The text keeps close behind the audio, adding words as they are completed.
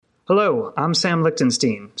Hello, I'm Sam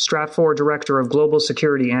Lichtenstein, Stratfor Director of Global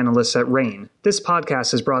Security Analysts at RANE. This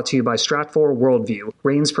podcast is brought to you by Stratfor Worldview,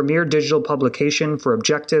 RANE's premier digital publication for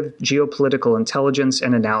objective geopolitical intelligence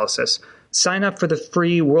and analysis. Sign up for the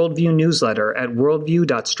free Worldview newsletter at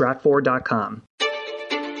worldview.stratfor.com.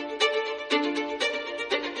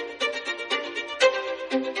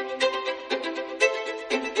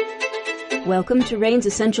 Welcome to RANE's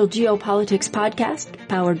Essential Geopolitics podcast,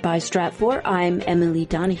 powered by Stratfor. I'm Emily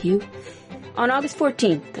Donahue. On August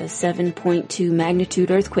 14th, a 7.2 magnitude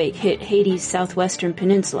earthquake hit Haiti's southwestern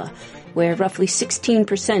peninsula, where roughly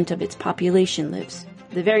 16% of its population lives.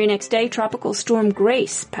 The very next day, Tropical Storm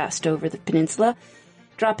Grace passed over the peninsula,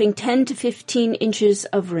 dropping 10 to 15 inches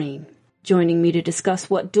of rain. Joining me to discuss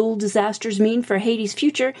what dual disasters mean for Haiti's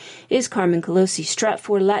future is Carmen Colosi,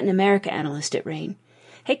 Stratfor Latin America analyst at RANE.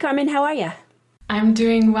 Hey, Carmen, how are you? I'm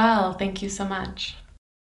doing well. Thank you so much.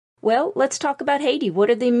 Well, let's talk about Haiti.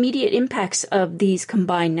 What are the immediate impacts of these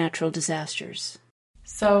combined natural disasters?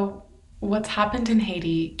 So, what's happened in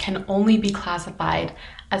Haiti can only be classified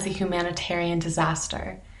as a humanitarian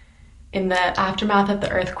disaster. In the aftermath of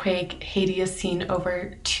the earthquake, Haiti has seen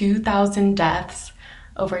over 2,000 deaths,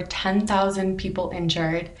 over 10,000 people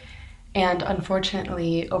injured, and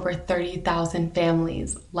unfortunately, over 30,000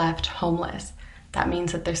 families left homeless. That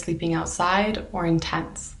means that they're sleeping outside or in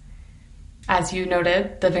tents. As you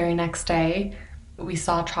noted, the very next day, we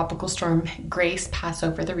saw Tropical Storm Grace pass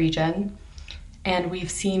over the region, and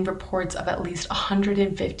we've seen reports of at least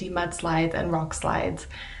 150 mudslides and rock slides,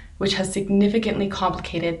 which has significantly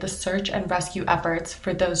complicated the search and rescue efforts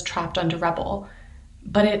for those trapped under rubble.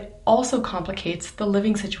 But it also complicates the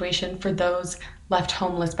living situation for those left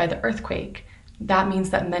homeless by the earthquake. That means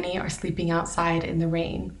that many are sleeping outside in the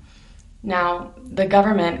rain. Now, the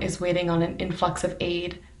government is waiting on an influx of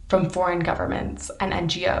aid from foreign governments and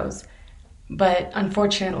NGOs, but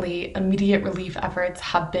unfortunately, immediate relief efforts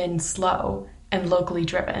have been slow and locally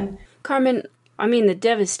driven. Carmen, the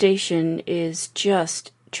devastation is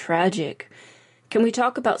just tragic. Can we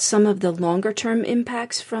talk about some of the longer-term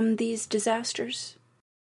impacts from these disasters?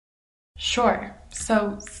 Sure.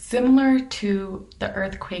 So, similar to the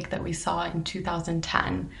earthquake that we saw in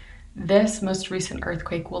 2010, this most recent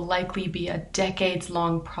earthquake will likely be a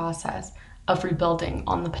decades-long process of rebuilding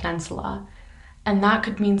on the peninsula. And that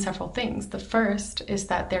could mean several things. The first is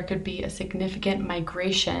that there could be a significant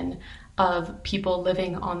migration of people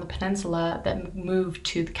living on the peninsula that move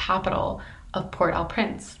to the capital of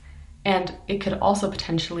Port-au-Prince. And it could also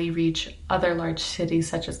potentially reach other large cities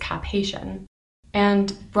such as Cap-Haitien.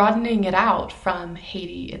 And broadening it out from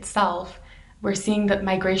Haiti itself, we're seeing that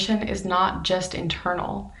migration is not just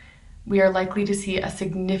internal. We are likely to see a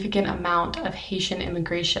significant amount of Haitian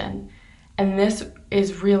immigration, and this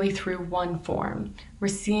is really through one form. We're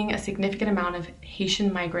seeing a significant amount of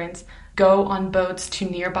Haitian migrants go on boats to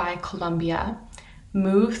nearby Colombia,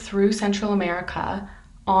 move through Central America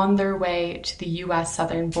on their way to the U.S.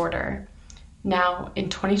 southern border. Now, in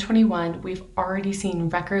 2021, we've already seen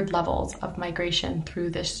record levels of migration through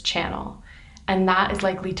this channel, and that is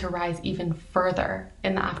likely to rise even further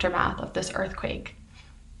in the aftermath of this earthquake.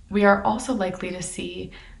 We are also likely to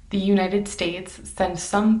see the United States send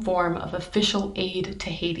some form of official aid to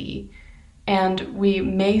Haiti, and we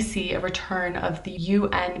may see a return of the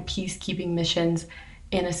UN peacekeeping missions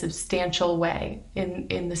in a substantial way,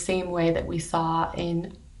 in the same way that we saw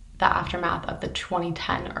in the aftermath of the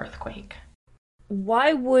 2010 earthquake.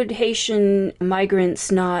 Why would Haitian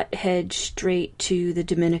migrants not head straight to the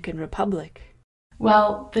Dominican Republic?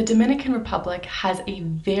 Well, the Dominican Republic has a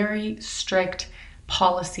very strict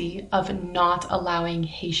policy of not allowing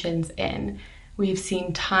Haitians in. We've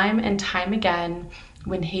seen time and time again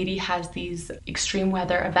when Haiti has these extreme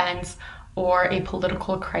weather events or a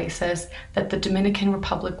political crisis that the Dominican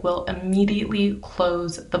Republic will immediately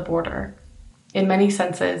close the border. In many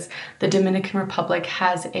senses, the Dominican Republic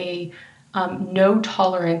has a no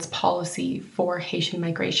tolerance policy for Haitian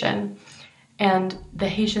migration. And the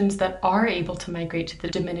Haitians that are able to migrate to the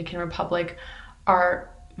Dominican Republic are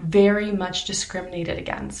very much discriminated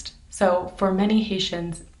against. So for many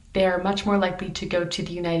Haitians, they are much more likely to go to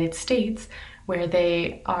the United States, where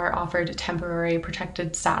they are offered temporary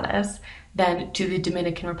protected status, than to the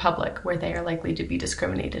Dominican Republic, where they are likely to be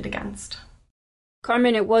discriminated against.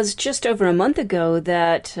 Carmen, it was just over a month ago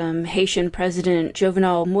that Haitian President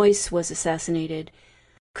Jovenel Moïse was assassinated.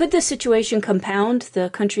 Could the situation compound the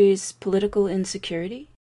country's political insecurity?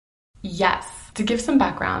 Yes. To give some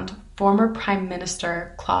background, former Prime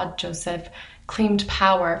Minister Claude Joseph claimed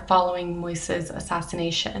power following Moïse's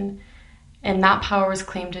assassination. And that power was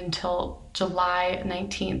claimed until July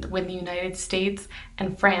 19th, when the United States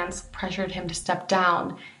and France pressured him to step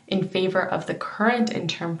down in favor of the current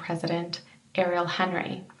interim president, Ariel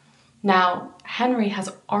Henry. Now, Henry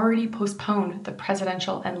has already postponed the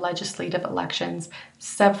presidential and legislative elections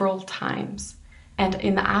several times. And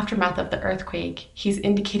in the aftermath of the earthquake, he's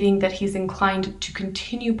indicating that he's inclined to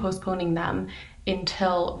continue postponing them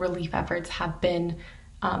until relief efforts have been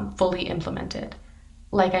fully implemented.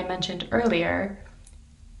 Like I mentioned earlier,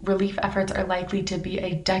 relief efforts are likely to be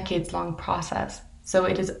a decades-long process. So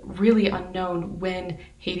it is really unknown when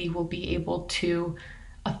Haiti will be able to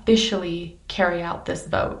officially carry out this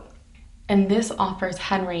vote. And this offers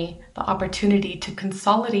Henry the opportunity to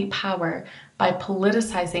consolidate power by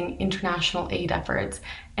politicizing international aid efforts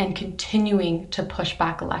and continuing to push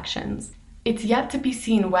back elections. It's yet to be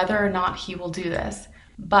seen whether or not he will do this,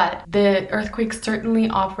 but the earthquake certainly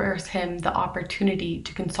offers him the opportunity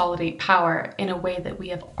to consolidate power in a way that we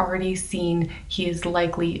have already seen he is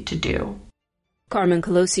likely to do. Carmen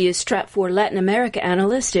Colosi is Stratfor Latin America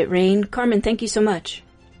analyst at RANE. Carmen, thank you so much.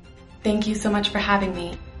 Thank you so much for having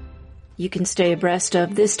me. You can stay abreast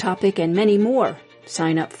of this topic and many more.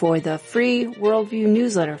 Sign up for the free Worldview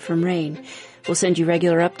newsletter from RANE. We'll send you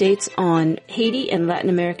regular updates on Haiti and Latin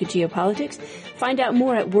America geopolitics. Find out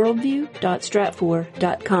more at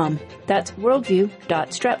worldview.stratfor.com. That's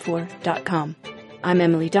worldview.stratfor.com. I'm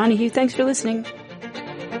Emily Donahue. Thanks for listening.